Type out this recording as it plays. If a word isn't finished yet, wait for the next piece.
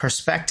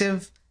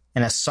Perspective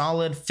and a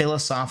solid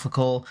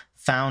philosophical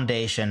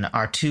foundation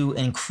are two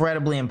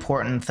incredibly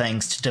important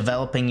things to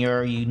developing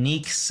your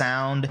unique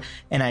sound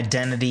and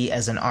identity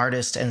as an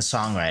artist and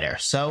songwriter.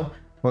 So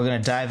we're going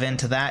to dive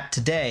into that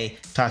today,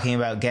 talking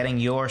about getting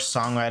your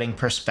songwriting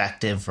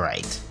perspective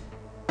right.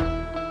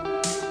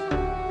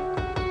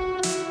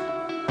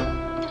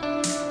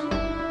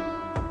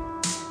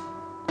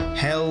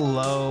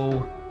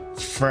 Hello,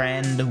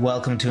 friend.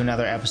 Welcome to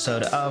another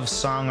episode of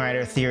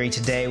Songwriter Theory.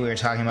 Today we are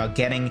talking about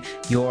getting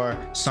your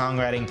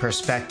songwriting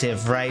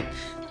perspective right.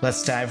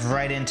 Let's dive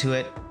right into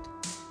it.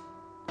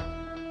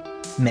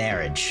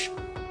 Marriage.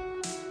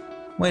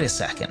 Wait a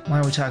second. Why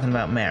are we talking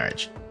about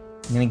marriage?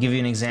 I'm going to give you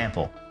an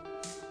example.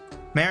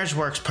 Marriage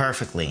works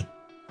perfectly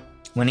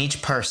when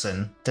each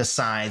person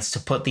decides to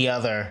put the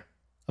other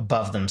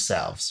above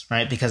themselves,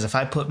 right? Because if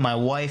I put my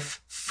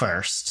wife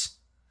first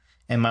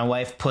and my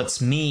wife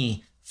puts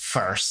me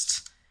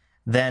first,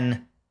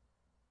 then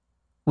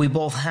we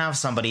both have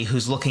somebody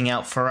who's looking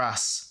out for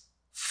us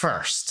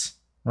first,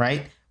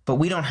 right? But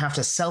we don't have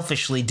to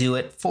selfishly do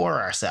it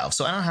for ourselves.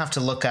 So I don't have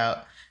to look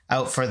out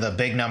for the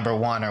big number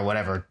one or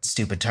whatever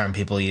stupid term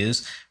people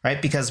use,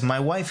 right? Because my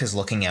wife is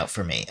looking out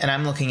for me and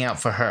I'm looking out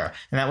for her.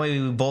 And that way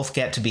we both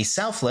get to be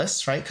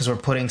selfless, right? Because we're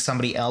putting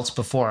somebody else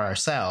before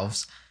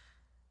ourselves.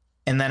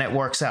 And then it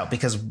works out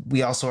because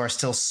we also are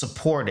still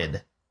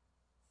supported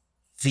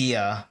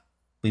via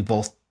we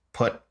both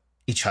put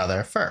each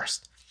other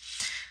first.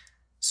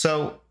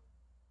 So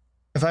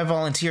if I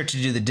volunteer to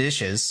do the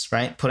dishes,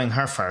 right, putting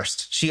her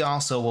first, she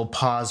also will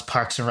pause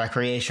Parks and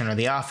Recreation or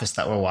The Office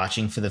that we're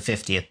watching for the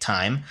 50th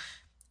time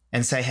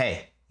and say,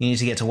 hey, you need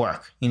to get to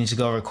work. You need to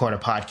go record a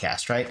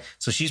podcast, right?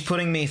 So she's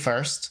putting me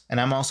first and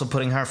I'm also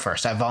putting her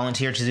first. I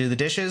volunteered to do the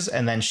dishes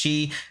and then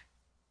she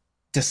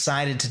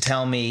decided to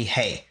tell me,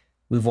 hey,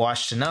 we've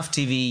watched enough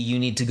TV. You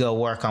need to go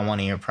work on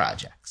one of your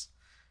projects,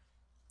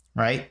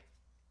 right?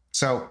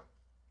 So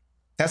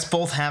that's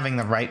both having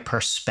the right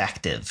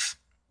perspective.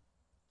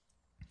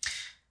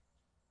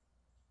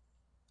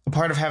 A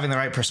part of having the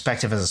right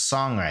perspective as a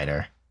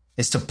songwriter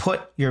is to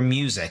put your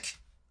music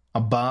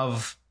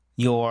above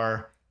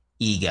your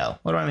ego.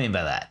 What do I mean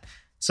by that?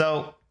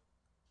 So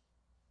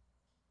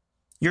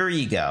your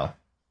ego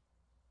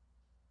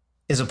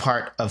is a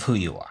part of who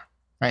you are,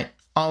 right?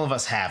 All of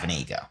us have an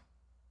ego.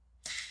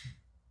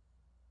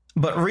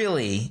 But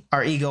really,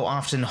 our ego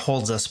often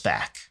holds us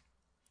back.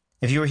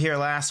 If you were here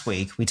last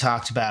week, we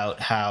talked about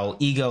how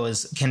ego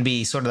can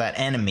be sort of that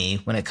enemy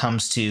when it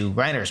comes to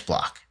writer's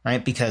block,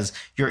 right? Because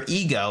your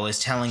ego is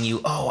telling you,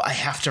 oh, I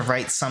have to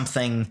write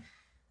something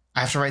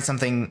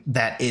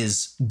that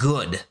is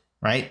good,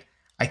 right?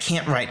 I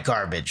can't write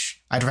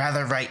garbage. I'd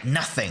rather write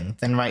nothing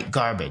than write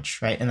garbage,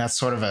 right? And that's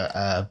sort of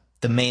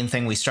the main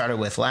thing we started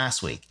with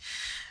last week.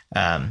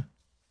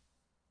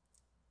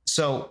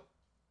 So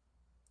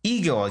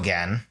ego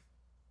again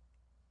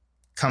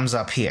comes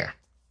up here.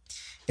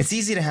 It's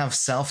easy to have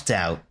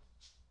self-doubt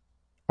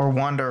or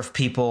wonder if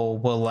people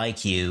will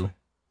like your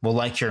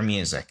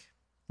music,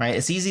 right?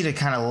 It's easy to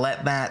kind of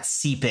let that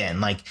seep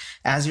in. Like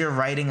as you're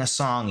writing a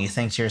song, you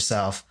think to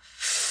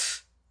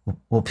yourself,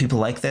 will people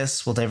like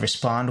this? Will they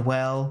respond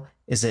well?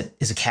 Is it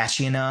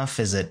catchy enough?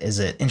 Is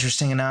it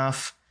interesting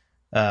enough?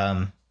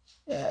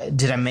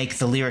 Did I make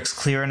the lyrics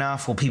clear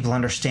enough? Will people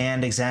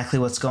understand exactly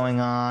what's going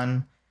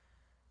on?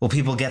 Will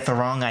people get the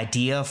wrong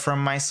idea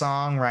from my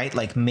song, right?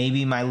 Like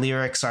maybe my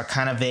lyrics are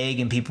kind of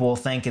vague and people will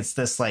think it's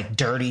this like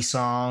dirty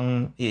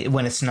song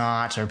when it's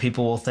not, or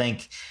people will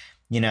think,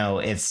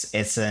 it's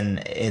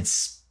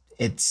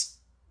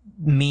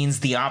means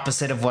the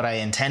opposite of what I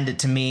intend it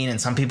to mean. And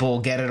some people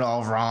will get it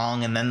all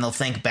wrong and then they'll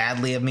think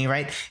badly of me,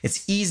 right?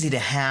 It's easy to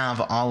have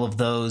all of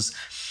those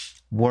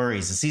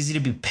worries. It's easy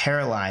to be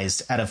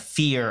paralyzed out of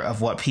fear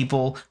of what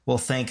people will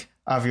think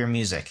of your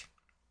music.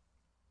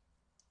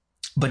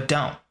 But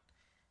don't.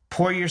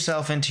 Pour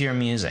yourself into your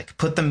music.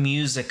 Put the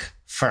music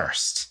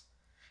first,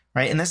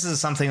 right? And this is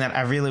something that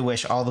I really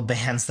wish all the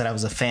bands that I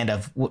was a fan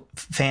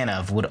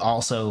of would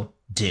also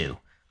do.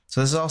 So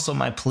this is also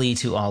my plea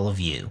to all of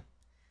you.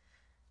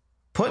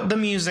 Put the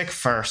music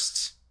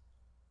first.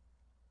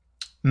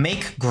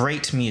 Make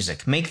great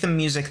music. Make the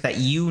music that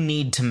you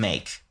need to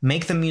make.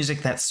 Make the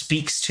music that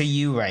speaks to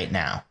you right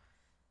now.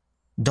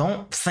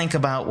 Don't think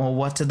about, well,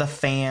 what do the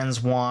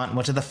fans want?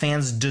 What do the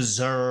fans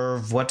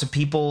deserve? What do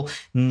people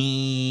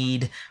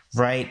need,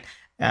 right?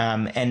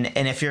 And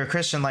if you're a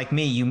Christian like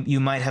me, you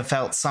might have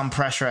felt some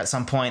pressure at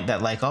some point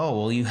that like, oh,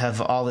 well, you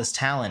have all this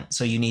talent,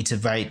 so you need to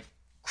write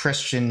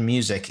Christian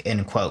music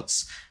in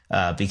quotes,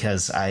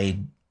 because I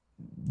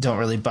don't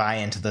really buy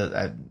into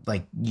the,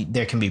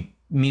 there can be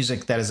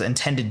music that is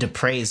intended to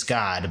praise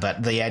God,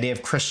 but the idea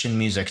of Christian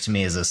music to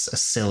me is a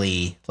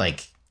silly.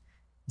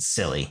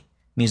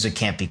 Music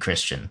can't be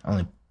Christian.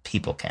 Only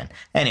people can.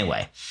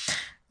 Anyway.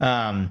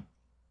 I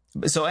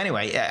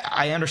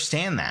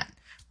understand that,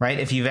 right?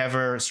 If you've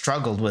ever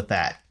struggled with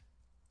that,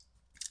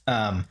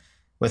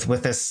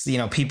 with this,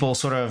 people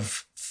sort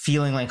of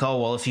feeling like,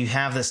 oh, well, if you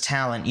have this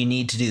talent, you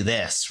need to do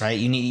this, right?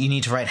 You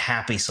need to write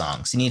happy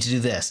songs. You need to do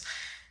this.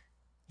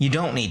 You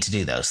don't need to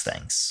do those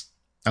things.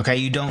 Okay,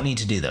 you don't need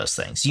to do those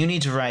things. You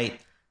need to write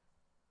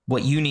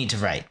what you need to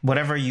write,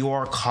 whatever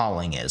your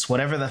calling is,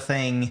 whatever the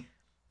thing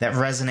that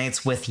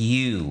resonates with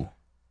you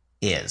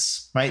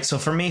is, right? So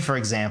for me, for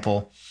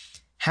example,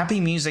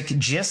 happy music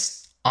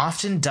just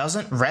often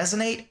doesn't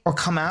resonate or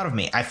come out of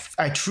me.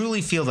 I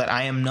truly feel that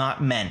I am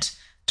not meant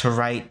to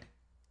write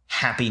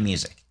happy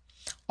music.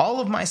 All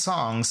of my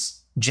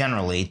songs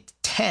generally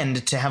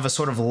tend to have a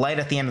sort of light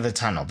at the end of the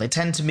tunnel. They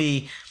tend to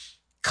be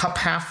cup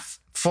half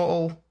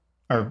full,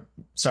 or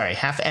sorry,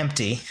 half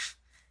empty.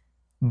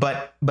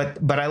 But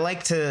I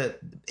like to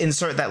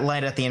insert that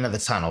light at the end of the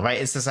tunnel, right?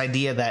 It's this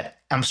idea that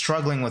I'm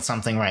struggling with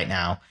something right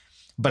now,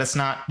 but it's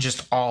not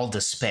just all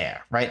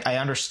despair, right? I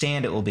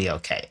understand it will be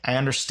okay. I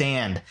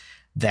understand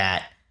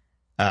that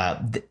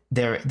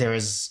there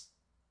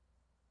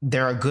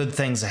are good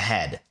things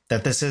ahead.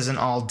 That this isn't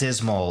all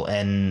dismal,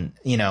 and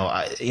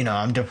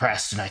I'm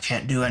depressed and I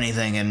can't do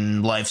anything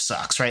and life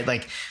sucks, right?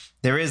 Like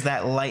there is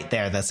that light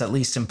there that's at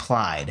least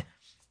implied.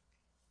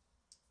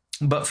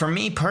 But for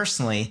me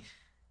personally,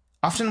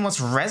 often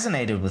what's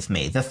resonated with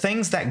me, the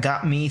things that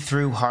got me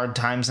through hard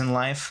times in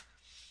life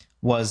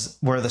were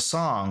the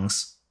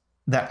songs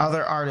that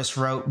other artists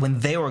wrote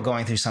when they were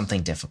going through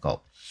something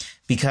difficult.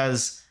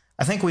 Because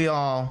I think we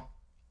all,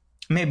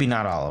 maybe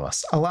not all of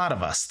us, a lot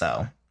of us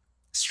though,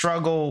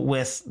 struggle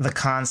with the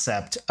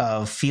concept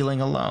of feeling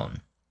alone,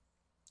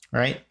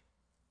 right?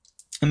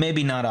 And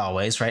maybe not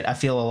always, right? I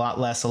feel a lot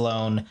less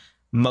alone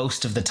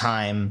most of the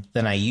time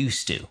than I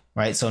used to,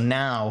 right? So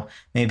now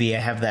maybe I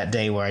have that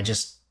day where I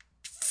just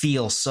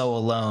feel so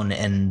alone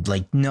and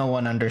like no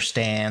one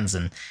understands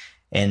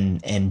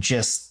and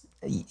just,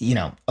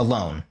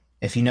 alone.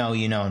 If you know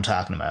what I'm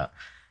talking about.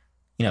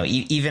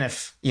 Even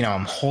if,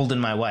 I'm holding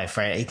my wife,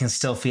 right, I can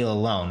still feel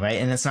alone, right?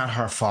 And it's not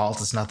her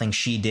fault. It's nothing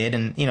she did.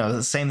 And,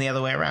 the same the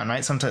other way around,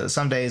 right?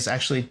 Some days,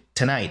 actually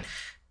tonight,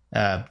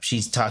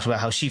 she talked about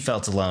how she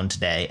felt alone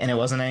today. And it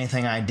wasn't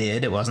anything I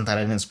did. It wasn't that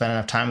I didn't spend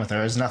enough time with her.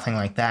 It was nothing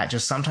like that.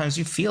 Just sometimes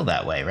you feel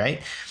that way,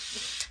 right?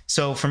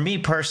 So for me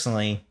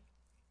personally,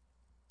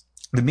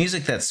 the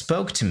music that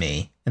spoke to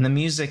me and the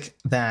music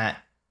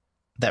that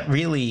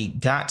really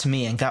got to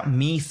me and got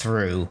me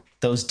through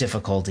those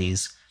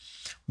difficulties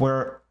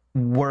were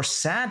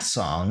sad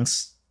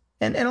songs,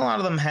 and a lot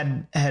of them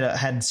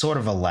had sort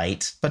of a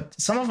light, but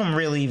some of them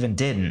really even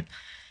didn't.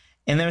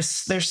 And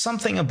there's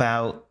something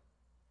about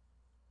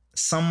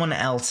someone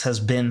else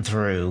has been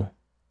through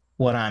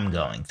what I'm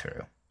going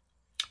through,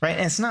 right?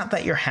 And it's not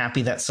that you're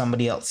happy that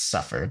somebody else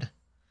suffered.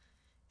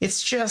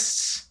 It's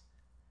just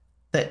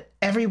that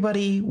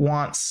everybody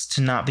wants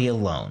to not be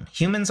alone.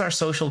 Humans are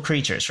social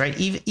creatures, right?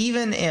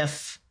 Even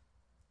if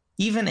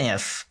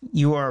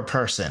you are a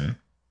person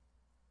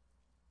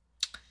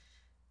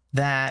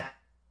that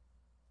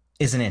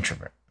is an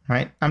introvert,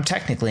 right? I'm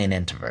technically an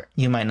introvert.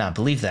 You might not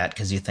believe that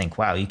because you think,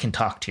 wow, you can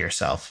talk to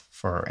yourself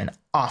for an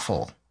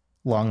awful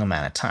long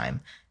amount of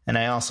time. And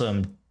I also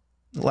am,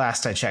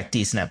 last I checked,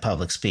 decent at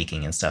public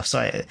speaking and stuff. So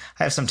I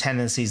have some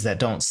tendencies that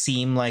don't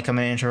seem like I'm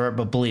an introvert,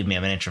 but believe me,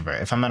 I'm an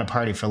introvert. If I'm at a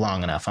party for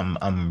long enough,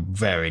 I'm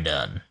very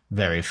done,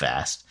 very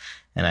fast.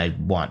 And I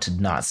want to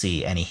not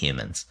see any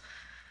humans.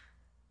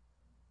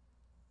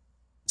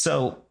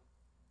 So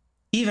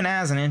even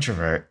as an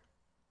introvert,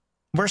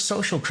 we're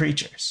social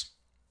creatures.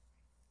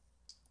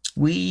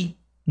 We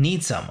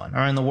need someone,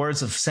 or in the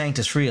words of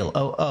Sanctus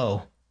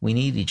Real, we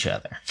need each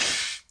other.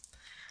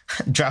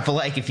 Drop a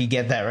like if you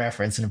get that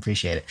reference and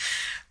appreciate it.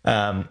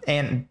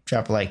 And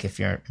drop a like if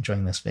you're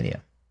enjoying this video.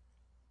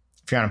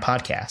 If you're on a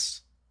podcast,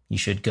 you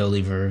should go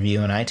leave a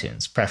review on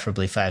iTunes,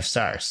 preferably 5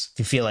 stars. If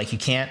you feel like you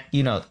can't,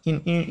 you know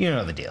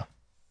the deal.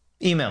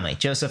 Email me,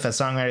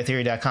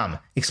 joseph@songwritertheory.com.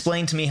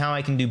 Explain to me how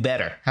I can do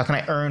better. How can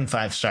I earn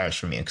 5 stars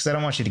from you? Because I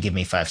don't want you to give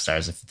me 5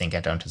 stars if you think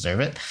I don't deserve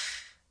it.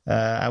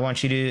 I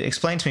want you to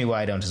explain to me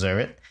why I don't deserve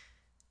it,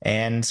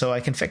 and so I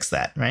can fix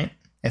that, right?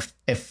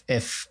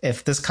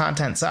 If this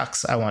content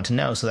sucks, I want to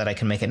know so that I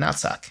can make it not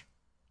suck,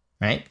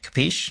 right?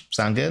 Capiche?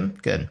 Sound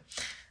good? Good.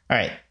 All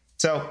right.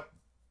 So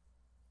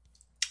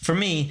for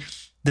me,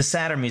 the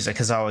sadder music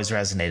has always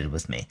resonated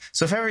with me.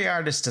 So if every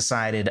artist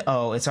decided,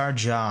 it's our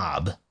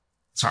job,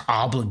 it's our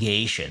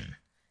obligation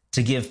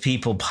to give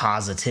people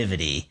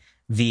positivity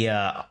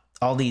via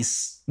all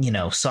these,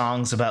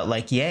 songs about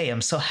like, yay,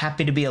 I'm so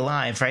happy to be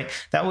alive, right?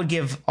 That would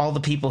give all the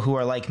people who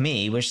are like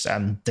me, which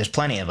there's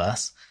plenty of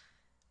us,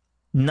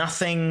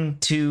 nothing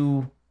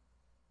to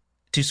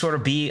sort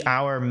of be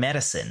our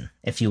medicine,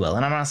 if you will.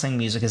 And I'm not saying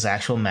music is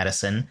actual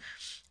medicine,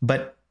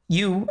 but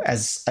you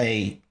as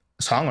a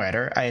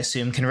songwriter, I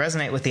assume, can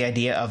resonate with the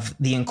idea of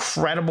the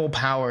incredible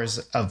powers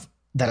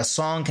that a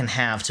song can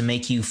have to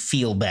make you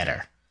feel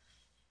better.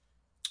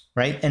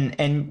 Right?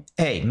 And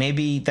hey,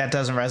 maybe that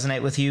doesn't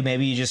resonate with you.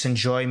 Maybe you just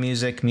enjoy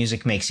music.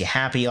 Music makes you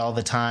happy all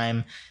the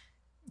time.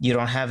 You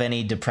don't have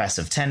any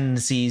depressive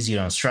tendencies. You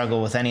don't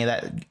struggle with any of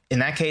that. In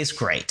that case,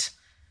 great.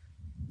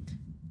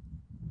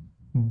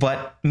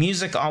 But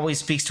music always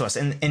speaks to us.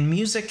 And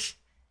music,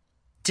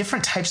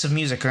 different types of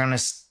music are going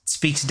to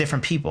speak to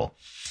different people.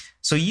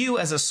 So you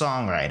as a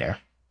songwriter,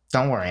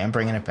 don't worry, I'm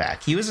bringing it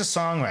back. You as a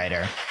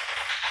songwriter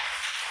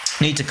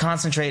You need to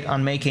concentrate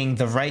on making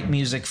the right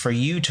music for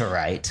you to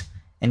write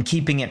and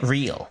keeping it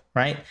real,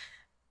 right?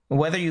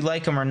 Whether you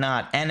like him or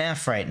not,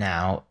 NF right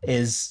now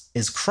is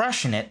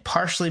crushing it,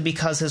 partially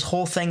because his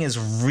whole thing is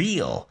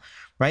real,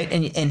 right?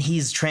 And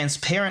he's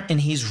transparent and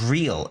he's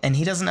real, and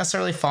he doesn't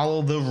necessarily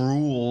follow the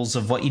rules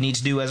of what you need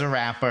to do as a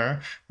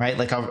rapper, right?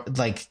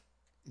 Like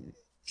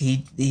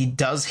he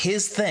does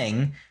his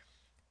thing,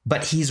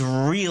 but he's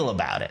real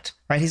about it,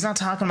 right? He's not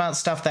talking about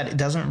stuff that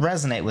doesn't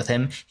resonate with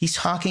him. He's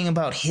talking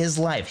about his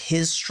life,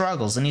 his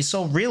struggles, and he's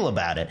so real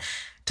about it.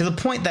 To the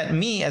point that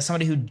me, as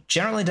somebody who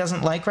generally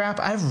doesn't like rap,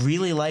 I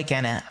really like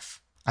NF.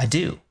 I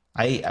do.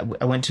 I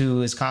went to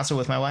his concert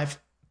with my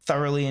wife,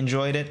 thoroughly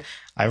enjoyed it.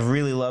 I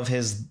really love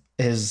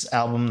his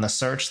album, The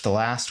Search, the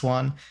last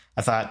one.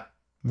 I thought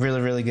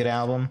really, really good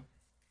album.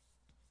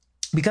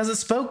 Because it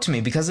spoke to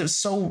me, because it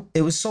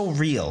was so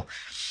real.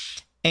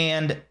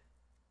 And,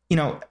 you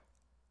know,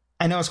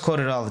 I know it's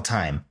quoted all the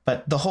time,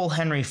 but the whole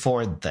Henry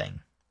Ford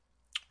thing,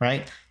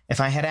 right? If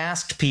I had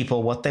asked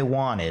people what they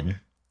wanted,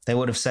 they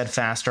would have said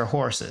faster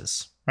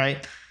horses,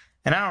 right?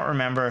 And I don't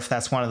remember if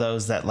that's one of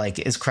those that like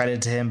is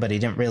credited to him, but he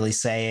didn't really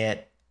say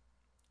it.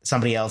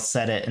 Somebody else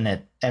said it,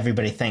 and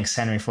everybody thinks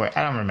Henry Ford.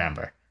 I don't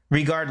remember.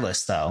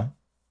 Regardless, though,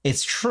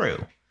 it's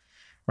true,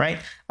 right?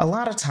 A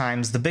lot of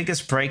times, the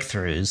biggest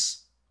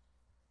breakthroughs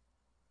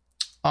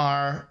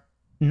are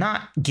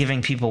not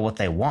giving people what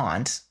they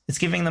want. It's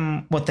giving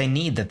them what they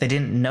need that they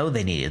didn't know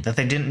they needed, that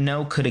they didn't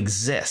know could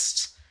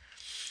exist.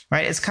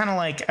 Right? It's kind of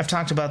like, I've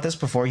talked about this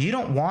before. You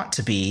don't want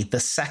to be the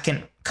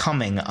second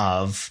coming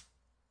of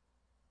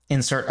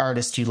insert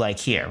artist you like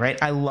here,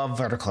 right? I love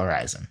Vertical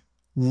Horizon.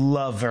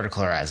 Love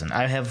Vertical Horizon.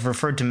 I have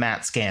referred to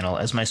Matt Scannell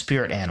as my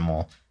spirit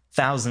animal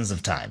thousands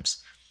of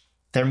times.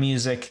 Their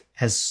music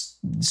has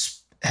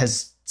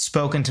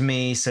spoken to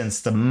me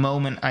since the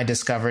moment I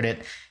discovered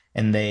it,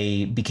 and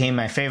they became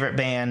my favorite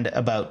band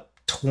about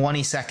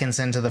 20 seconds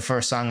into the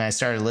first song I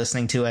started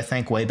listening to, I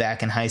think, way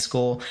back in high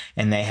school,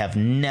 and they have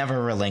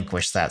never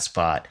relinquished that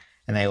spot,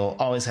 and they will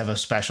always have a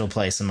special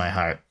place in my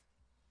heart.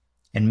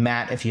 And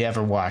Matt, if you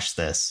ever watch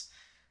this,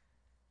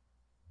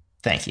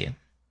 thank you.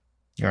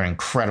 You're an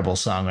incredible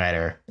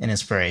songwriter, an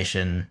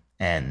inspiration,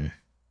 and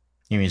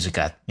your music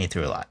got me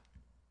through a lot.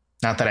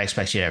 Not that I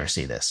expect you to ever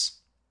see this,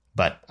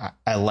 but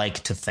I like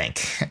to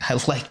think.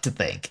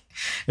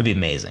 It'd be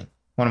amazing.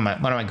 One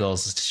of my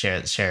goals is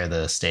to share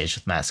the stage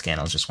with Matt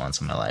Scannell just once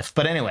in my life.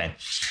 But anyway,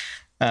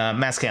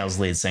 Matt Scannell's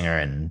lead singer,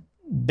 and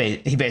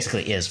he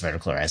basically is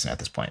Vertical Horizon at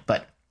this point.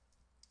 But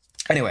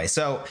anyway,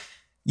 so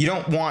you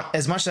don't want,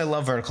 as much as I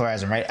love Vertical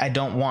Horizon, right? I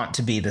don't want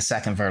to be the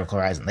second Vertical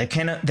Horizon.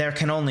 There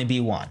can only be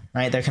one,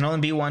 right? There can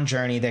only be one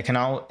Journey. There can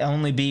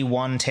only be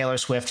one Taylor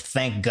Swift.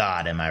 Thank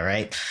God, am I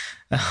right?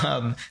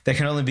 There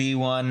can only be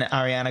one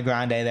Ariana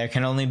Grande. There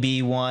can only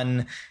be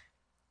one.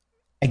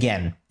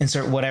 Again,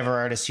 insert whatever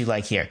artist you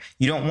like here.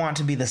 You don't want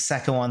to be the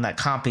second one that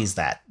copies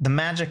that. The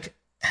magic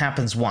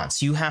happens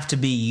once. You have to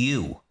be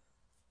you.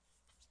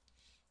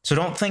 So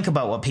don't think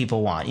about what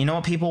people want. You know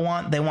what people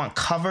want? They want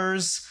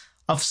covers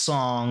of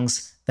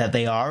songs that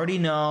they already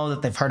know,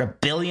 that they've heard a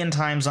billion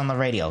times on the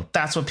radio.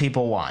 That's what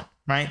people want,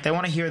 right? They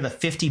want to hear the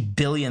 50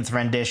 billionth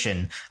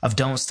rendition of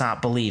Don't Stop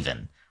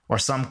Believin', or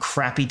some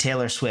crappy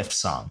Taylor Swift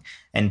song.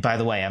 And by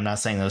the way, I'm not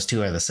saying those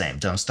two are the same.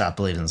 Don't Stop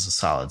Believin' is a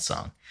solid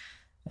song.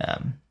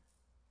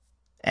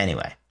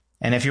 Anyway,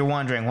 and if you're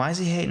wondering, why is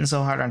he hating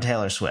so hard on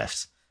Taylor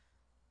Swift?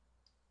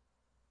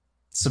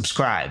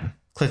 Subscribe.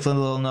 Click the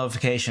little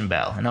notification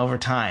bell, and over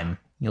time,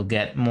 you'll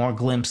get more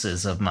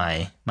glimpses of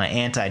my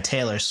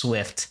anti-Taylor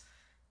Swift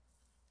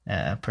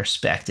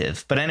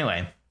perspective. But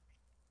anyway,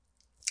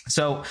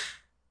 so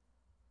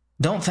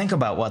don't think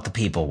about what the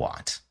people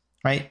want,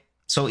 right?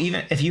 So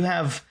even if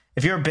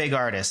you're a big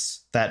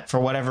artist that for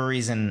whatever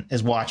reason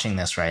is watching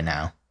this right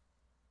now,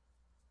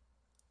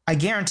 I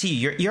guarantee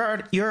you,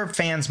 your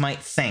fans might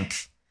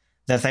think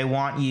that they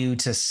want you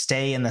to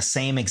stay in the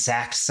same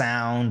exact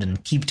sound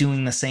and keep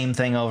doing the same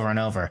thing over and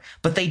over,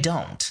 but they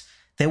don't.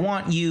 They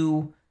want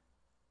you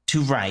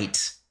to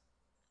write,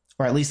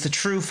 or at least the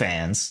true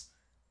fans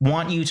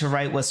want you to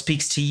write what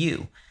speaks to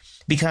you.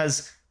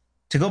 Because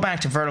to go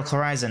back to Vertical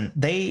Horizon,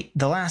 the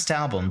last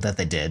album that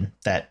they did,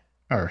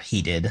 or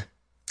he did,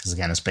 because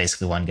again, it's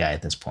basically one guy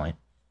at this point.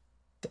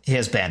 He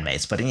has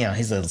bandmates, but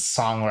he's a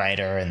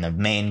songwriter and the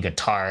main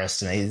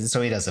guitarist, and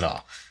so he does it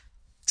all,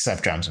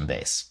 except drums and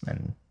bass.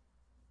 And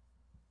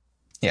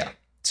yeah,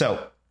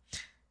 so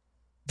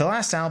the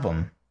last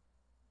album,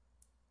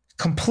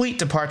 complete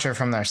departure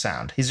from their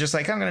sound. He's just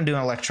like, I'm going to do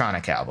an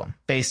electronic album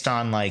based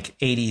on like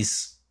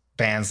 80s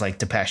bands like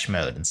Depeche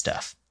Mode and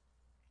stuff.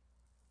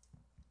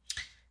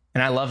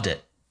 And I loved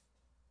it.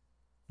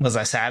 Was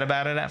I sad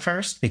about it at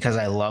first? Because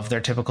I love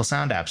their typical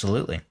sound,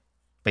 absolutely.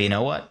 But you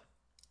know what?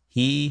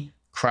 He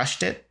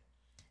crushed it.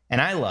 And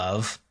I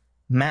love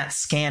Matt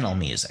Scannell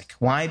music.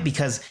 Why?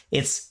 Because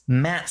it's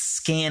Matt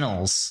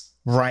Scannell's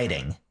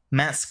writing,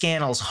 Matt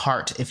Scannell's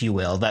heart, if you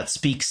will, that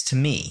speaks to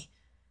me.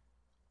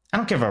 I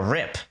don't give a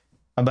rip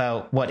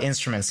about what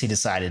instruments he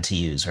decided to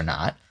use or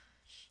not.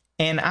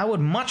 And I would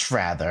much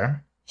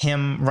rather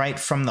him write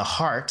from the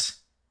heart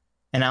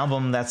an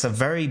album that's a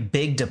very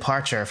big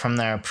departure from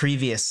their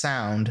previous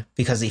sound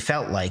because he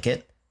felt like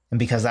it and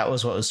because that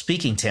was what was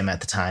speaking to him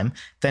at the time,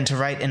 than to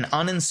write an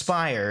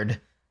uninspired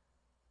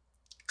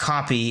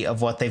copy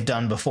of what they've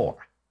done before.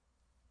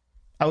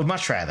 I would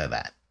much rather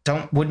that.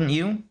 Wouldn't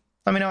you?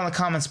 Let me know in the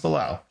comments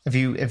below if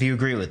you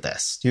agree with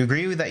this. Do you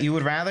agree that you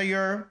would rather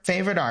your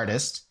favorite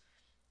artist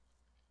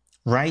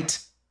write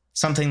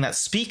something that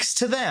speaks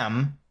to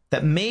them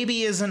that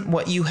maybe isn't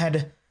what you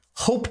had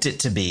hoped it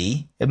to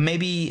be? It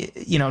maybe,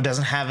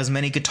 doesn't have as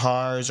many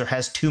guitars, or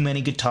has too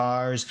many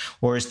guitars,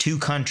 or is too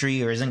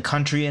country, or isn't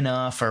country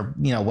enough, or,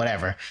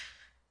 whatever.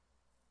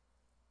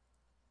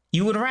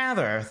 You would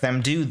rather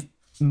them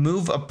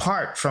move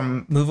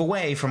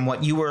away from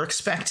what you were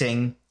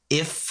expecting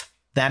if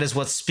that is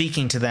what's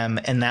speaking to them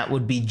and that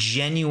would be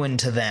genuine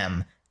to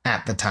them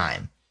at the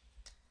time.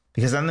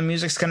 Because then the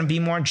music's going to be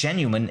more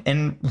genuine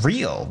and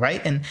real,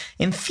 right? And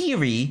in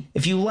theory,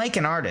 if you like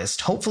an artist,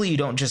 hopefully you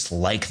don't just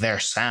like their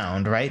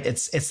sound, right?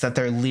 It's that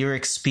their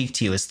lyrics speak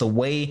to you. It's the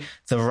way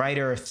the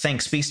writer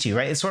speaks to you,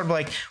 right? It's sort of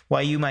like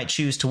why you might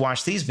choose to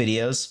watch these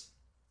videos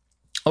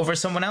over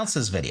someone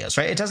else's videos,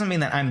 right? It doesn't mean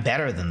that I'm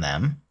better than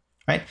them,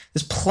 right?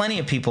 There's plenty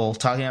of people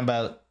talking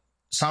about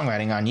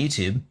songwriting on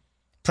YouTube.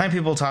 Plenty of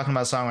people talking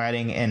about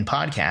songwriting in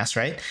podcasts,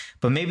 right?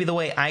 But maybe the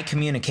way I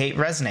communicate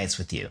resonates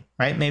with you,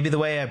 right? Maybe the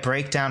way I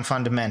break down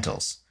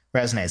fundamentals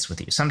resonates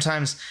with you.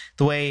 Sometimes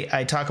the way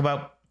I talk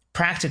about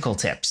practical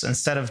tips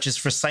instead of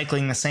just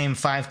recycling the same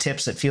 5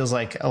 tips it feels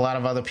like a lot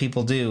of other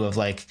people do, of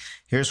like,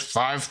 here's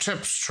 5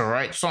 tips to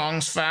write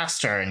songs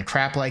faster and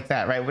crap like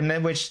that, right?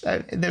 Which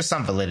there's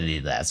some validity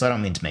to that. So I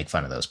don't mean to make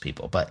fun of those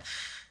people, but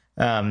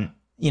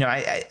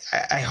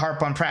I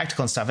harp on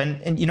practical and stuff.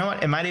 And you know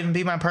what? It might even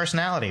be my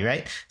personality,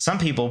 right? Some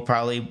people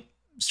probably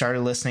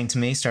started listening to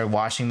me, started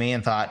watching me,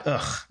 and thought,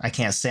 ugh, I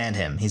can't stand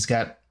him. He's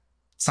got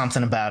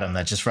something about him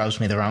that just rubs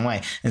me the wrong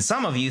way. And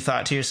some of you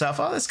thought to yourself,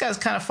 oh, this guy's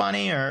kind of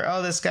funny, or,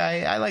 oh, this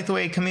guy, I like the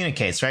way he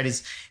communicates, right?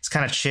 He's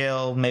kind of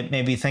chill.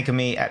 Maybe think of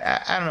me.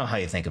 I don't know how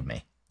you think of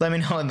me. Let me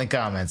know in the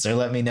comments, or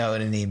let me know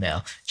in an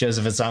email,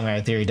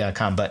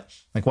 joseph@songwritertheory.com. But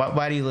like,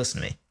 why do you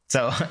listen to me?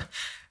 So...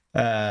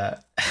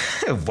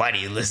 why do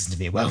you listen to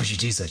me? Why would you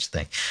do such a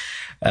thing?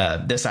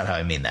 That's not how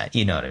I mean that.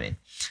 You know what I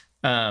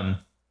mean?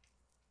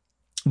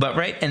 But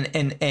right.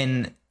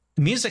 And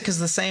music is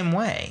the same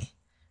way,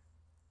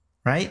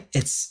 right?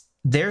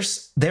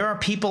 There are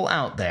people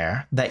out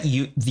there that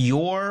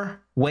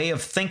your way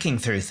of thinking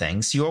through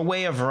things, your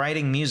way of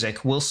writing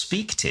music will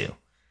speak to.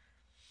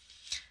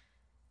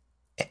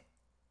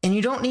 And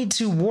you don't need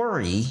to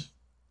worry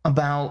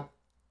about,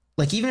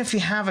 like, even if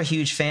you have a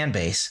huge fan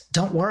base,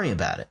 don't worry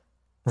about it.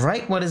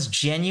 Write what is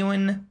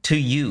genuine to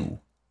you.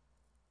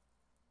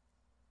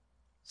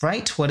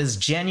 Write what is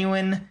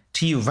genuine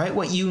to you. Write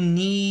what you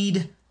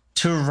need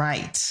to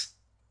write.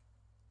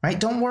 Right?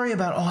 Don't worry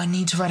about, I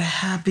need to write a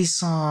happy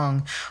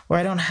song, or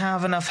I don't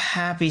have enough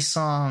happy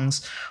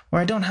songs, or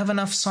I don't have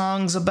enough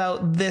songs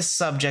about this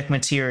subject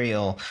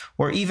material,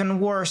 or even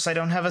worse, I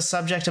don't have a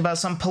subject about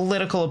some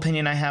political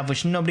opinion I have,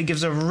 which nobody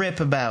gives a rip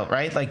about,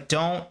 right? Like,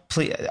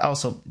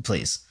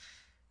 please,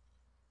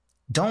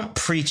 don't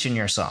preach in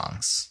your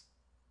songs.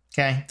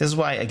 Okay, this is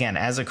why, again,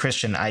 as a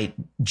Christian, I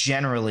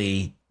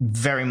generally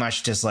very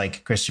much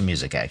dislike Christian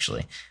music,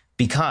 actually,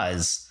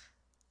 because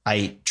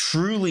I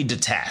truly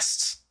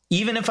detest,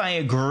 even if I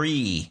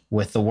agree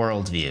with the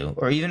worldview,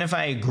 or even if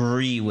I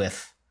agree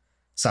with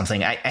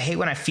something, I hate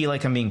when I feel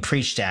like I'm being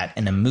preached at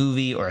in a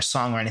movie or a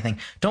song or anything.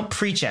 Don't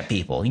preach at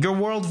people. Your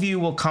worldview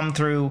will come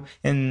through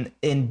in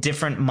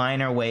different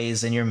minor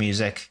ways in your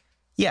music.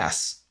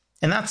 Yes,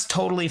 and that's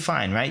totally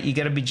fine, right? You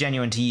got to be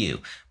genuine to you,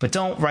 but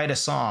don't write a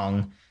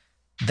song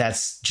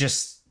that's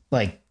just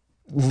like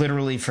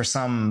literally for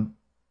some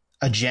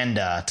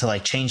agenda to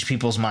like change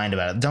people's mind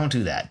about it. Don't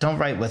do that. Don't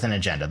write with an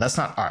agenda. That's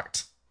not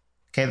art.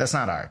 Okay, that's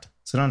not art.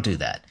 So don't do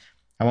that.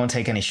 I won't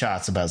take any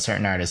shots about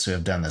certain artists who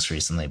have done this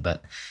recently,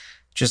 but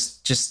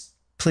just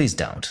please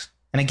don't.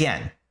 And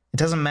again, it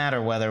doesn't matter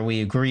whether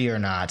we agree or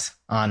not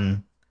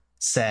on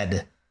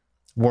said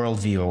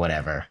worldview or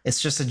whatever.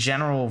 It's just a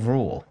general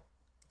rule.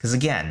 Because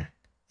again,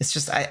 it's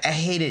just, I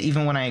hate it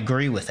even when I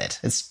agree with it.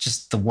 It's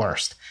just the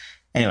worst.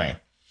 Anyway,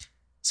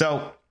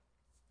 so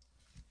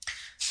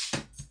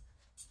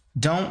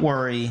don't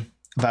worry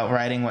about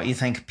writing what you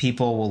think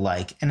people will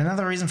like. And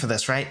another reason for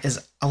this, right,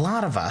 is a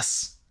lot of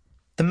us,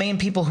 the main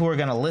people who are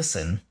going to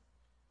listen,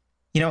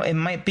 it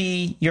might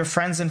be your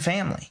friends and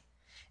family.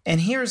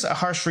 And here's a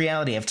harsh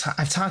reality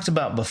I've talked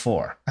about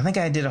before. I think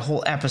I did a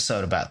whole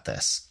episode about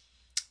this.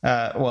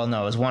 Well,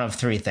 no, it was one of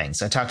 3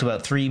 things. I talked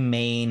about 3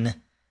 main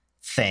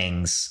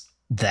things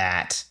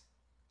that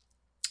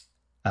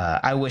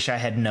I wish I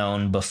had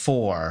known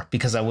before,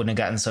 because I wouldn't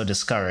have gotten so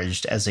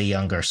discouraged as a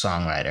younger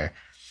songwriter.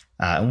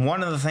 And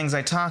one of the things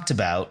I talked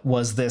about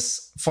was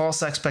this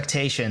false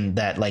expectation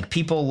that like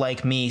people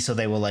like me, so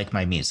they will like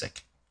my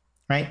music,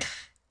 right?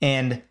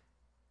 And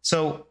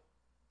so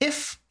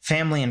if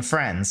family and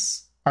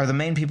friends are the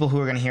main people who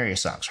are going to hear your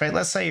songs, right?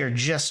 Let's say you're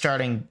just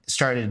getting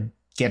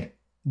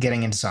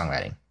into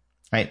songwriting.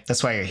 right?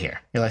 That's why you're here.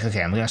 You're like,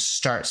 okay, I'm going to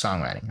start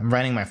songwriting. I'm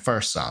writing my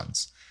first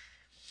songs.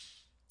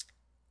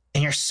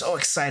 And you're so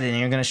excited and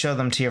you're going to show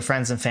them to your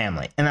friends and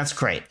family. And that's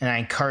great. And I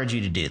encourage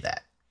you to do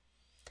that.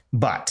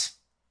 But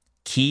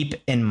keep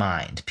in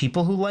mind,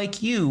 people who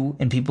like you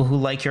and people who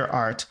like your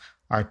art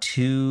are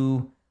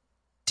two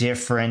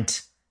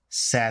different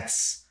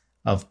sets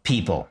of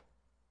people.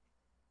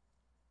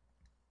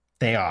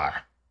 They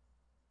are.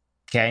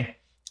 Okay?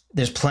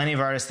 There's plenty of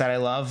artists that I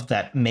love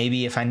that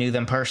maybe if I knew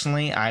them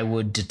personally, I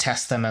would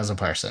detest them as a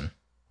person.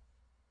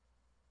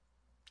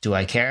 Do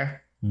I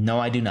care? No,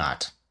 I do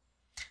not.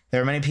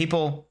 There are many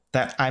people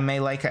that I may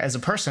like as a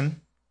person,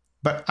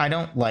 but I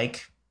don't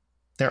like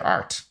their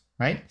art,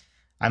 right?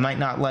 I might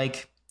not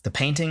like the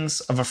paintings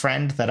of a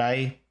friend that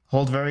I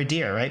hold very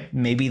dear, right?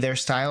 Maybe their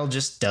style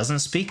just doesn't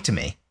speak to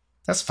me.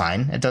 That's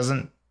fine. It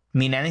doesn't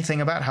mean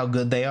anything about how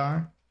good they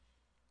are.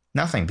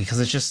 Nothing, because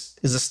it just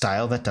is a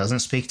style that doesn't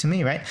speak to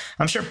me, right?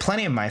 I'm sure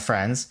plenty of my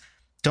friends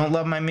don't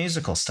love my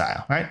musical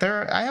style, right?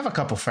 I have a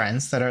couple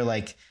friends that are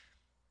like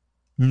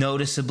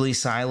noticeably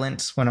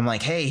silent when I'm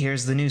like, hey,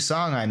 here's the new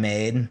song I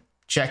made.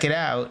 Check it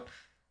out.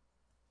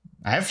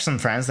 I have some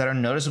friends that are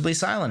noticeably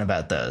silent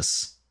about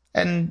those.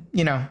 And,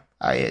 you know,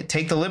 I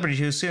take the liberty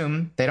to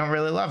assume they don't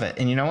really love it.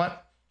 And you know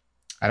what?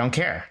 I don't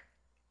care.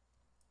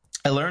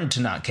 I learned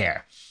to not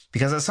care.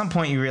 Because at some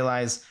point you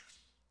realize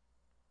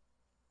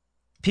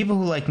people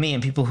who like me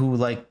and people who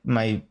like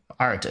my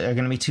art are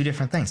going to be two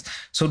different things.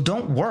 So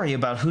don't worry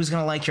about who's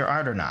going to like your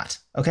art or not.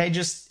 Okay?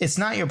 It's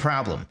not your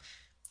problem.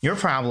 Your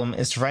problem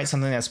is to write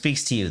something that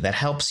speaks to you, that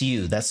helps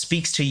you, that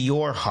speaks to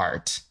your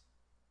heart.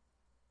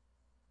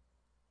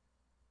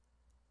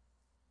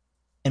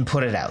 And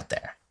put it out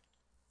there.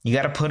 You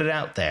got to put it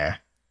out there.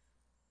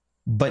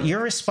 But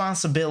your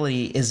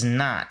responsibility is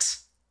not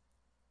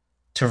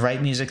to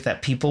write music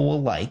that people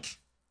will like,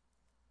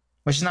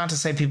 which is not to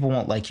say people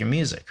won't like your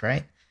music,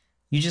 right?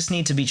 You just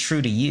need to be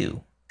true to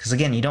you. Because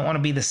again, you don't want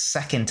to be the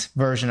second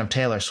version of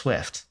Taylor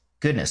Swift.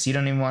 Goodness, you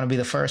don't even want to be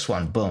the first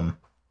one. Boom.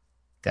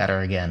 Got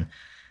her again.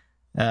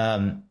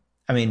 I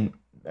mean,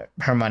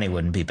 her money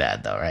wouldn't be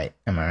bad though, right?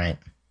 Am I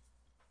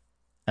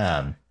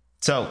right?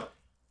 So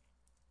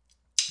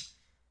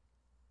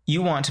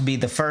you want to be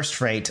the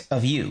first rate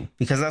of you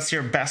because that's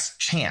your best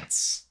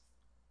chance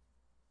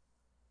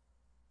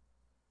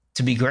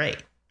to be great,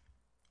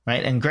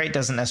 right? And great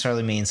doesn't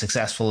necessarily mean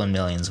successful in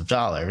millions of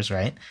dollars,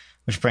 right?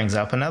 Which brings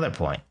up another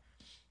point.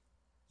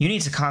 You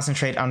need to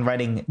concentrate on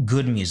writing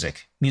good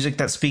music, music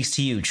that speaks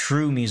to you,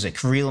 true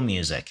music, real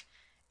music,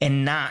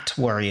 and not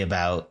worry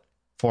about,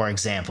 for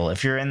example,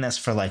 if you're in this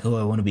for like, oh,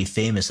 I want to be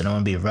famous and I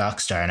want to be a rock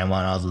star and I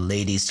want all the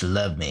ladies to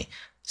love me.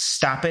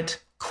 Stop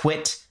it,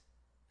 quit,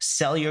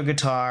 sell your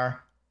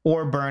guitar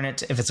or burn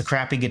it if it's a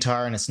crappy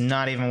guitar and it's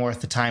not even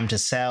worth the time to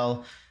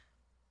sell,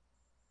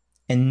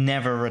 and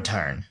never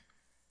return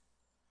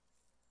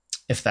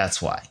if that's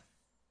why.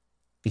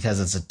 Because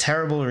it's a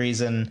terrible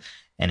reason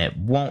and it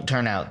won't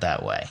turn out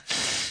that way.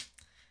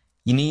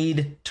 You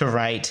need to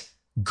write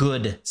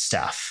good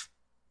stuff.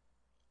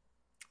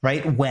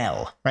 Write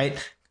well, right?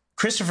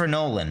 Christopher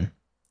Nolan,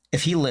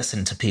 if he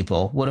listened to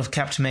people, would have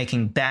kept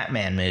making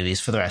Batman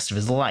movies for the rest of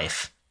his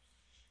life.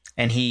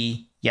 And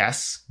he,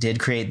 yes, did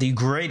create the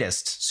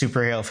greatest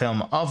superhero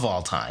film of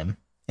all time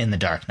in The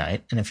Dark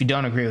Knight. And if you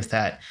don't agree with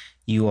that,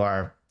 you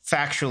are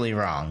factually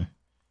wrong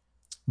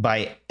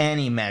by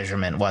any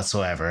measurement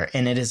whatsoever,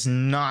 and it is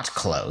not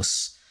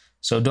close.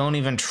 So don't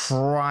even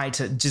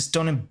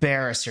don't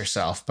embarrass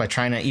yourself by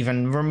trying to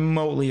even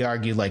remotely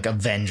argue like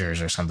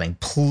Avengers or something.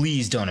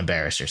 Please don't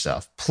embarrass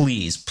yourself.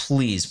 Please,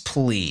 please,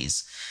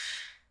 please.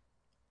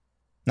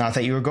 Not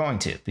that you were going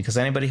to, because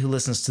anybody who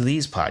listens to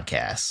these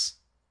podcasts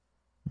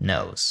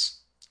knows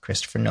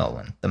Christopher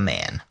Nolan, the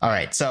man. All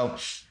right, so,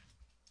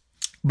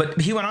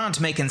 but he went on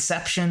to make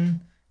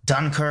Inception,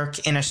 Dunkirk,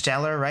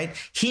 Interstellar, right?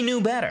 He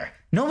knew better.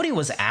 Nobody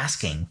was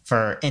asking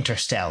for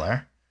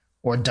Interstellar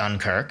or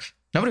Dunkirk.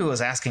 Nobody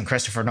was asking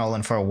Christopher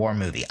Nolan for a war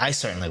movie. I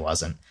certainly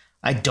wasn't.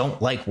 I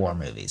don't like war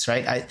movies,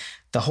 right?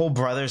 The whole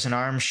brothers in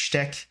arms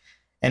shtick,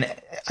 and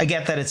I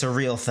get that it's a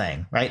real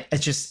thing, right?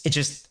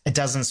 It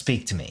doesn't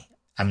speak to me.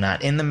 I'm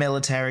not in the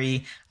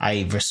military.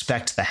 I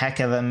respect the heck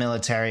of the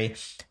military.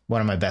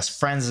 One of my best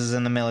friends is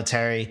in the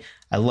military.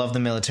 I love the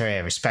military.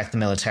 I respect the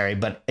military,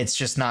 but it's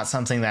just not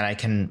something that I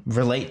can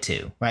relate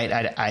to,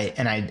 right?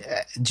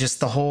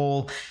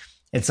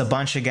 It's a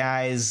bunch of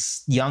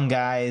guys, young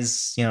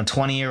guys,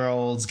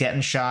 20-year-olds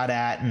getting shot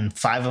at, and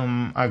five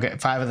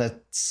of the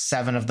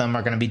 7 of them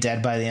are going to be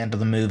dead by the end of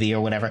the movie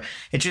or whatever.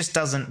 It just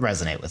doesn't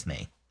resonate with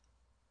me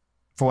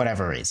for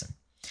whatever reason.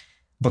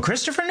 But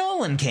Christopher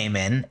Nolan came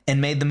in and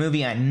made the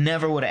movie I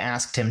never would have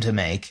asked him to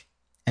make,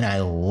 and I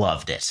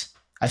loved it.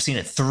 I've seen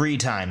it 3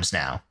 times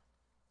now.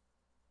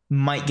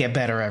 Might get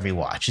better every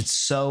watch. It's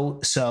so,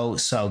 so,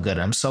 so good.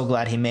 I'm so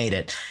glad he made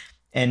it.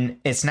 And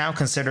it's now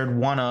considered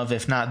one of,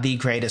 if not the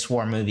greatest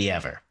war movie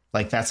ever.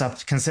 Like,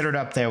 that's considered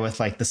up there with,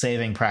 like, the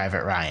Saving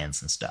Private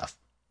Ryans and stuff.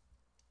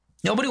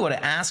 Nobody would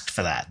have asked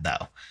for that,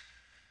 though.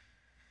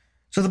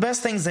 So the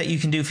best things that you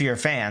can do for your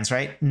fans,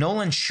 right?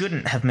 Nolan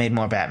shouldn't have made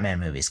more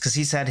Batman movies because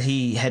he said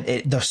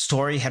the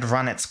story had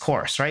run its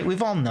course, right?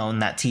 We've all known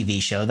that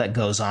TV show that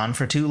goes on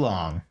for too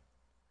long,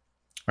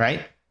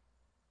 right?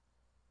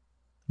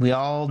 We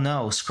all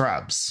know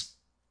Scrubs,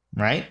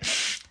 right?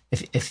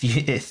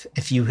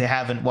 If you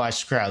haven't watched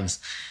Scrubs,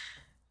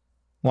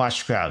 watch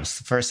Scrubs.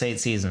 The first 8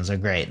 seasons are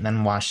great. And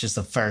then watch just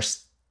the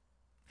first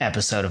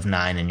episode of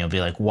 9 and you'll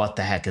be like, what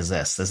the heck is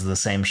this? This is the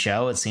same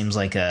show? It seems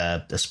like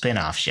a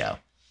spin-off show.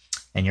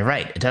 And you're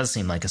right, it does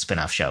seem like a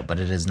spin-off show, but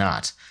it is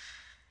not.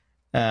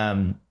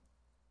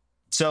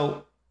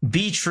 So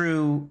be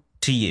true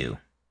to you.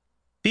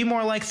 Be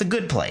more like The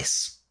Good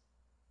Place,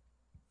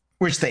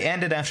 which they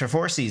ended after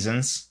 4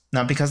 seasons,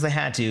 not because they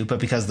had to,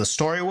 but because the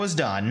story was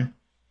done.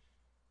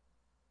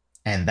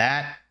 And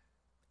that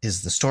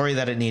is the story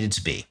that it needed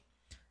to be.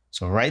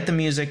 So write the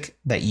music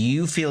that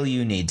you feel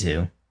you need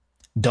to.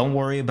 Don't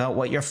worry about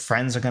what your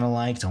friends are going to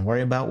like. Don't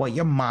worry about what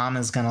your mom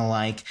is going to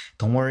like.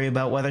 Don't worry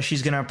about whether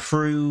she's going to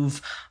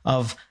approve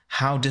of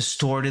how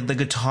distorted the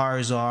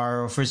guitars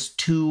are or if it's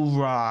too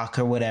rock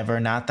or whatever.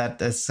 Not that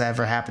this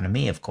ever happened to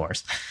me, of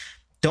course.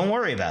 Don't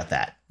worry about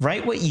that.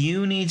 Write what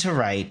you need to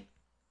write.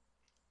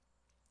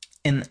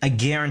 And I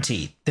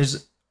guarantee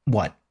there's,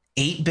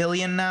 8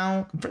 billion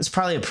now? It's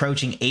probably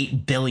approaching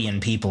 8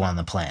 billion people on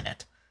the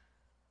planet.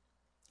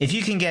 If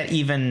you can get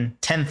even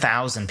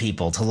 10,000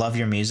 people to love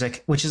your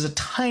music, which is a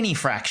tiny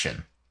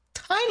fraction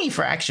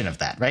of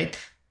that, right?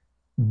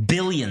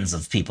 Billions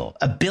of people.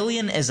 A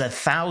billion is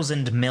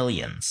 1,000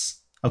 millions,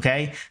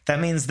 okay? That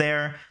means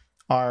there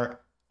are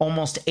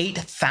almost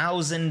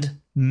 8,000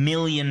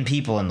 million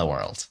people in the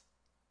world,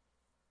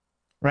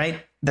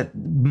 right?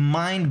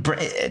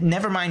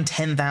 Never mind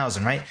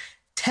 10,000, right?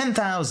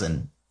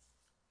 10,000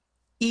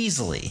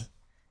 easily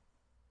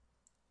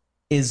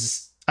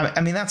is...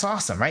 I mean, that's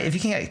awesome, right? If you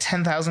can get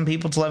 10,000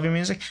 people to love your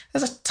music,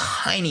 that's a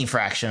tiny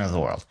fraction of the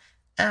world.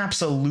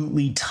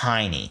 Absolutely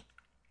tiny.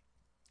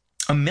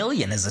 1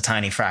 million is a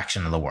tiny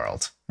fraction of the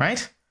world,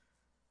 right?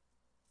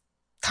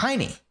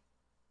 Tiny.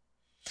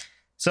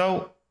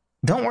 So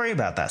don't worry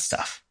about that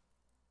stuff.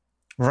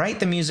 Write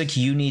the music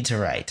you need to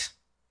write.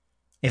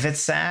 If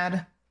it's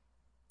sad,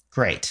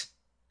 great.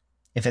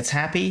 If it's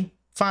happy,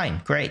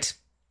 fine, great.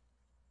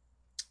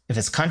 If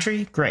it's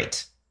country,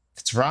 great.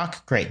 If it's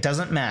rock, great.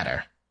 Doesn't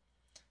matter.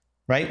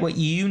 Write what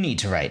you need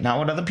to write, not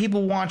what other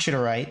people want you to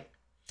write,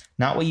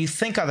 not what you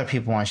think other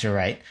people want you to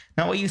write,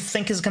 not what you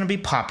think is going to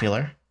be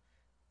popular,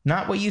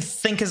 not what you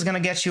think is going to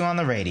get you on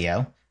the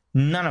radio.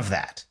 None of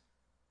that.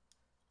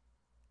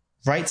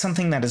 Write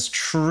something that is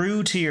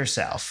true to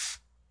yourself,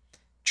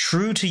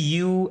 true to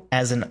you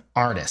as an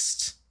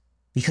artist,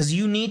 because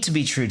you need to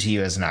be true to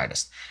you as an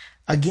artist.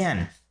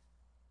 Again,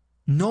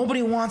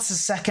 nobody wants a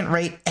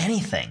second-rate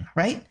anything,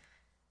 right?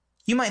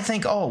 You might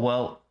think, oh,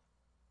 well,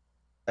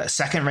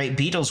 second-rate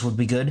Beatles would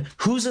be good.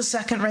 Who's a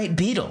second-rate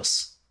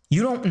Beatles?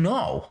 You don't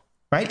know,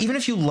 right? Even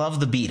if you love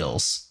the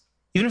Beatles,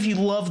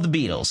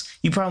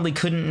 you probably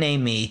couldn't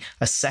name me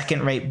a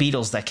second-rate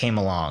Beatles that came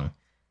along.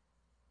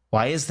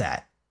 Why is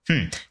that?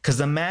 Because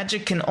the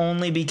magic can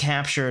only be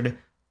captured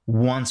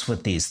once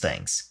with these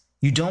things.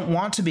 You don't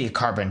want to be a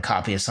carbon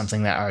copy of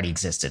something that already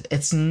existed.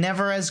 It's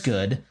never as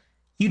good.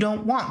 You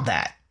don't want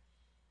that.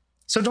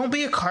 So don't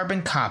be a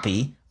carbon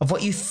copy of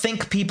what you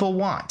think people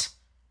want,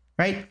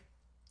 right?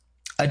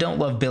 I don't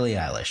love Billie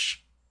Eilish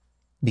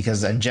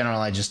because in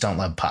general, I just don't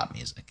love pop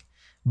music.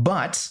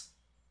 But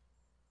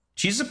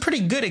she's a pretty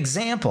good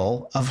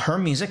example of her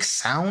music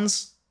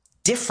sounds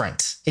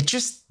different. It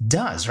just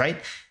does, right?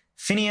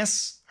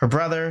 Phineas, her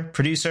brother,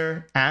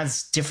 producer,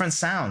 adds different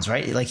sounds,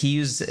 right? Like he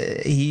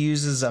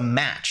uses a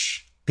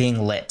match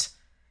being lit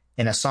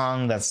in a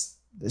song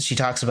she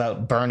talks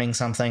about burning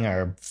something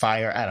or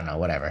fire, I don't know,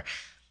 whatever.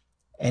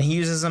 And he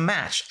uses a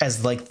match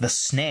as like the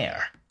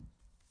snare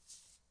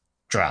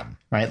drum,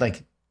 right?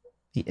 Like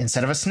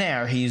instead of a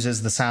snare, he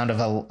uses the sound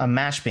of a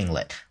match being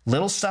lit.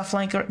 Little stuff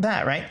like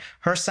that, right?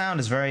 Her sound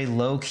is very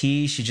low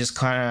key. She just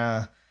kind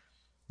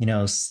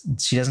of,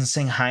 she doesn't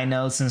sing high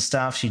notes and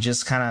stuff. She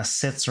just kind of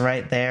sits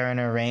right there in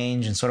her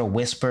range and sort of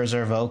whispers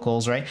her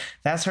vocals, right?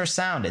 That's her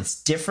sound.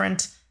 It's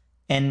different.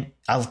 And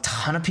a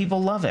ton of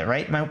people love it,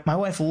 right? My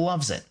wife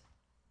loves it.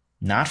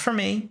 Not for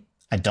me.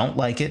 I don't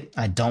like it.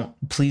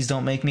 Please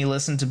don't make me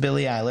listen to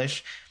Billie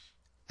Eilish.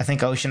 I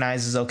think Ocean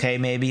Eyes is okay,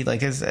 maybe.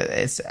 Like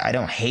I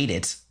don't hate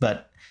it,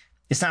 but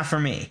it's not for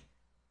me.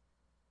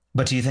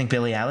 But do you think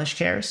Billie Eilish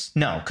cares?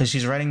 No, because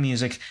she's writing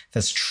music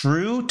that's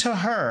true to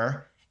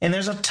her, and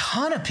there's a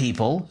ton of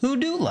people who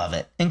do love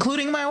it,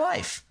 including my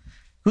wife,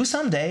 who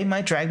someday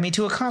might drag me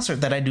to a concert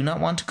that I do not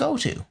want to go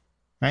to,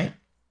 right?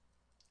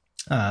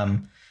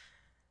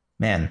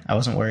 Man, I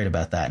wasn't worried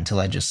about that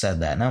until I just said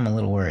that. Now I'm a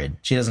little worried.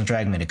 She doesn't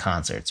drag me to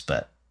concerts,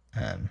 but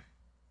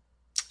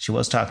she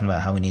was talking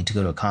about how we need to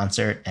go to a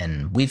concert,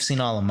 and we've seen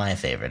all of my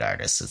favorite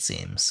artists, it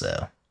seems,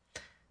 so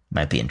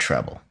might be in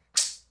trouble.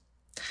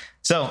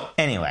 So,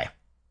 anyway,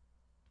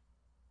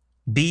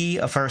 be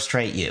a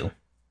first-rate you.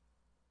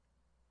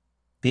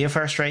 Be a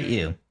first-rate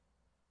you.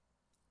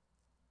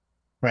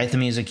 Write the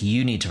music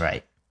you need to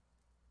write.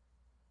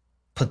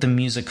 Put the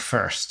music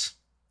first.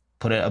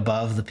 Put it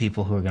above the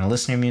people who are going to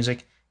listen to your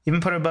music.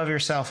 Even put it above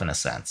yourself in a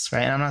sense,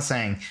 right? And I'm not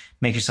saying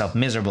make yourself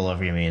miserable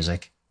over your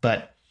music,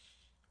 but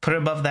put it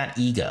above that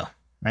ego,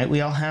 right? We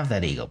all have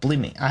that ego.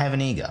 Believe me, I have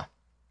an ego.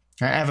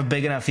 I have a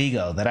big enough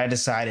ego that I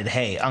decided,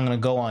 hey, I'm going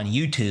to go on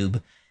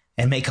YouTube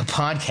and make a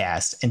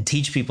podcast and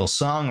teach people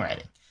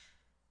songwriting,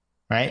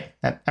 right?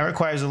 That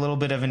requires a little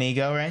bit of an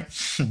ego, right?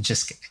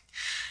 Just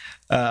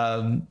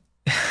kidding.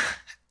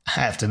 I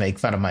have to make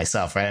fun of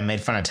myself, right? I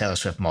made fun of Taylor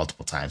Swift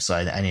multiple times, so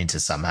I need to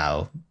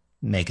somehow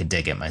make a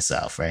dig at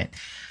myself, right?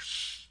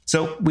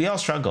 So we all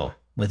struggle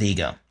with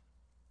ego.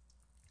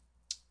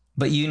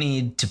 But you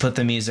need to put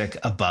the music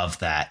above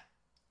that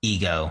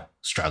ego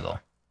struggle.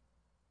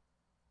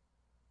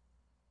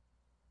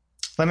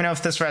 Let me know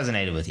if this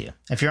resonated with you.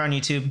 If you're on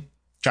YouTube,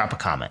 drop a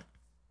comment.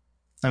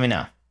 Let me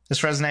know. Does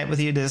this resonate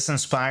with you? Does this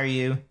inspire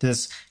you?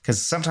 Because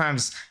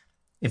sometimes,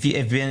 if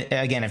you've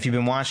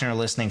been watching or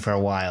listening for a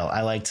while,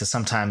 I like to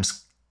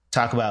sometimes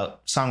talk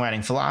about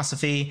songwriting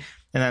philosophy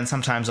and then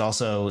sometimes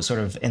also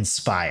sort of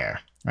inspire,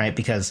 right?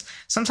 Because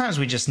sometimes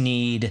we just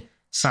need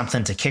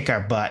something to kick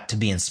our butt to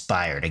be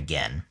inspired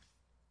again,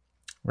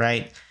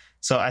 right?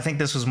 So I think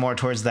this was more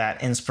towards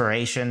that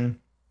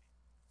inspiration.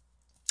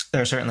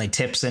 There are certainly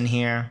tips in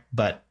here,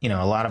 but, a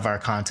lot of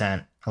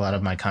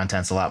my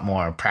content's a lot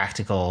more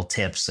practical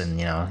tips and,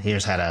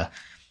 here's how to,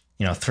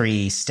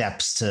 3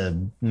 steps to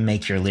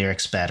make your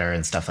lyrics better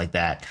and stuff like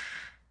that.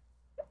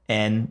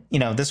 And,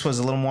 this was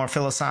a little more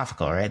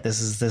philosophical, right?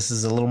 This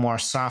is a little more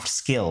soft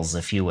skills,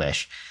 if you will.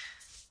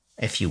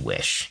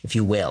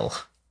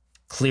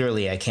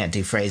 Clearly, I can't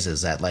do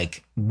phrases at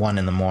like 1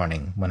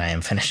 a.m. when I am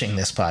finishing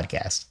this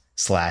podcast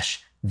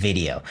 /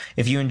 video.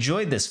 If you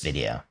enjoyed this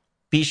video,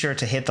 be sure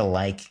to hit the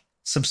like,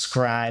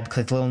 subscribe,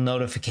 click the little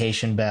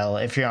notification bell.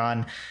 If you're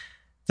on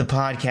the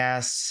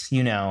podcast,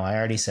 I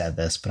already said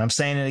this, but I'm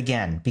saying it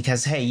again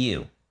because, hey,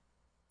 you've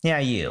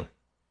been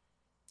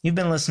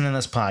listening to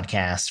this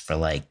podcast for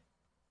like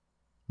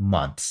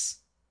months,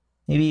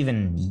 maybe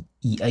even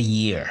a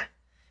year,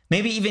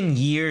 maybe even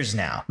years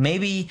now.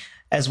 Maybe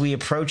as we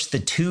approach the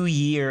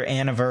 2-year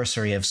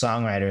anniversary of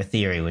Songwriter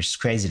Theory, which is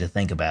crazy to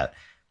think about,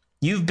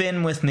 you've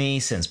been with me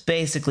since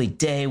basically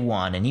day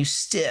one, and you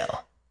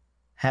still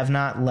have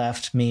not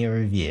left me a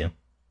review.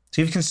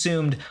 So you've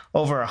consumed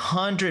over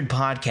 100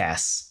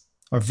 podcasts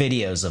or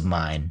videos of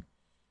mine.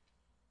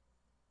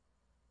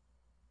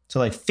 So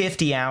like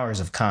 50 hours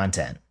of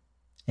content.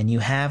 And you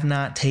have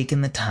not taken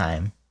the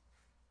time,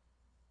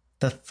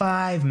 the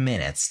 5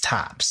 minutes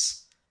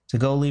tops, to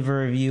go leave a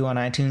review on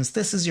iTunes.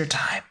 This is your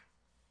time.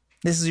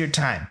 This is your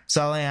time. It's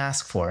all I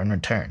ask for in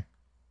return.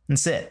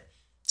 That's it.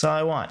 That's all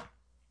I want.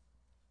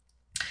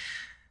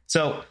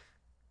 So,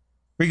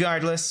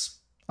 regardless,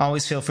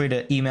 always feel free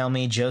to email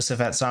me,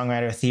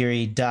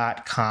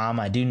 joseph@songwritertheory.com.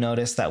 I do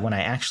notice that when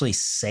I actually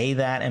say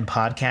that in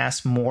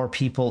podcasts, more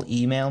people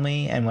email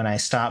me. And when I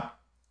stop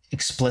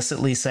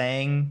explicitly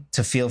saying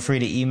to feel free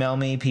to email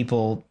me,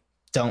 people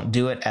don't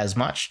do it as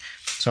much.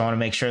 So I want to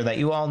make sure that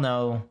you all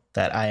know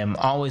that I am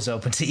always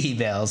open to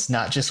emails,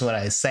 not just when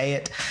I say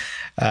it,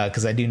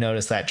 because I do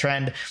notice that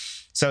trend.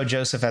 So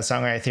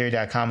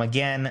joseph@songwritertheory.com,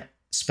 again,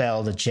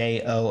 spelled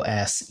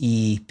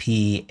JOSEPH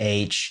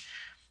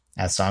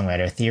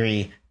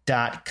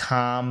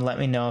 @songwritertheory.com. Let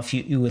me know if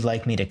you would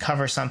like me to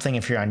cover something.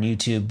 If you're on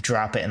YouTube,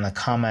 drop it in the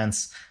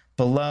comments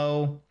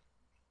below.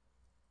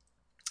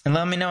 And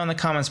let me know in the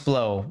comments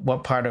below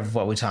what part of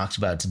what we talked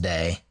about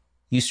today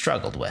you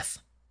struggled with.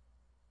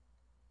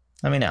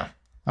 Let me know.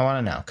 I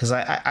want to know, because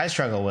I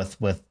struggle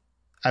with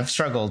I've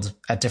struggled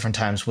at different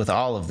times with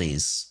all of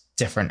these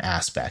different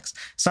aspects,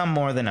 some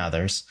more than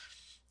others.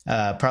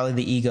 Probably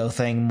the ego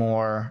thing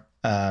more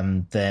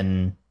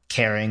than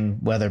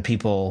caring whether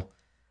people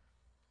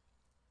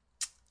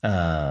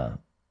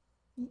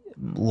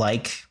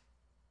like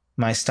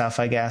my stuff,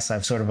 I guess.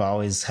 I've sort of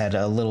always had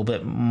a little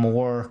bit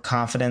more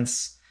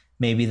confidence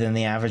maybe than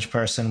the average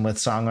person with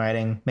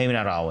songwriting. Maybe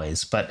not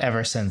always, but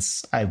ever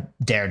since I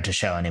dared to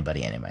show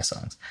anybody any of my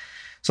songs.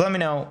 So let me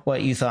know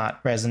what you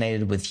thought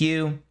resonated with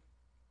you,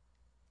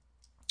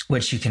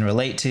 which you can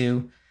relate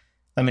to.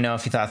 Let me know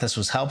if you thought this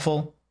was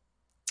helpful.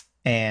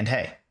 And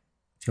hey,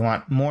 if you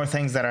want more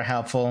things that are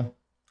helpful,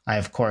 I,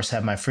 of course,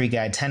 have my free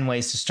guide, 10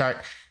 ways to start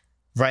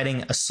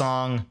writing a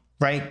song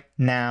right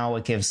now.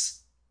 It gives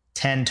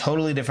 10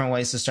 totally different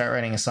ways to start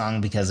writing a song,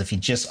 because if you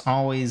just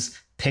always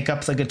pick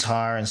up the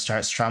guitar and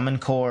start strumming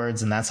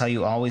chords, and that's how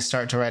you always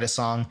start to write a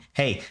song,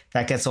 hey,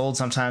 that gets old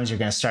sometimes. You're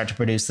going to start to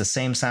produce the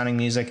same sounding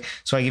music.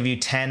 So I give you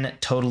 10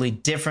 totally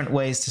different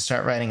ways to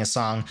start writing a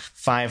song,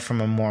 5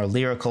 from a more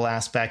lyrical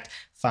aspect,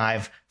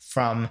 5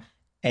 from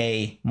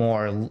a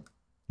more...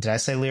 Did I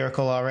say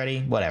lyrical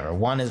already? Whatever.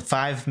 1 is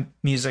 5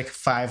 music,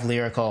 5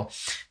 lyrical,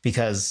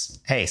 because,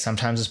 hey,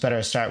 sometimes it's better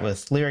to start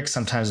with lyrics.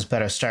 Sometimes it's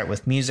better to start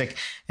with music.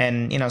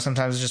 And,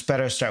 sometimes it's just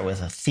better to start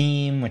with a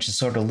theme, which is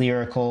sort of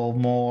lyrical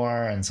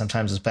more. And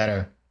sometimes it's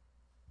better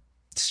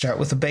to start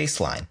with a bass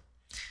line.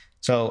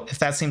 So if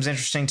that seems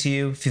interesting to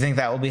you, if you think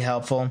that will be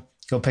helpful,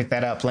 go pick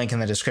that up. Link in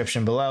the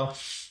description below.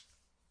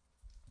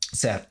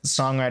 It's at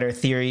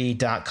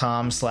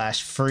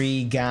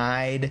songwritertheory.com/free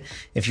guide.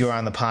 If you're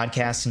on the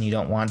podcast and you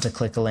don't want to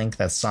click a link,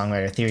 that's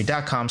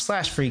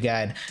songwritertheory.com/free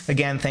guide.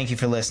 Again, thank you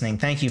for listening.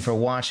 Thank you for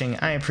watching.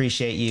 I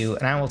appreciate you,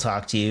 and I will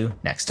talk to you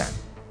next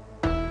time.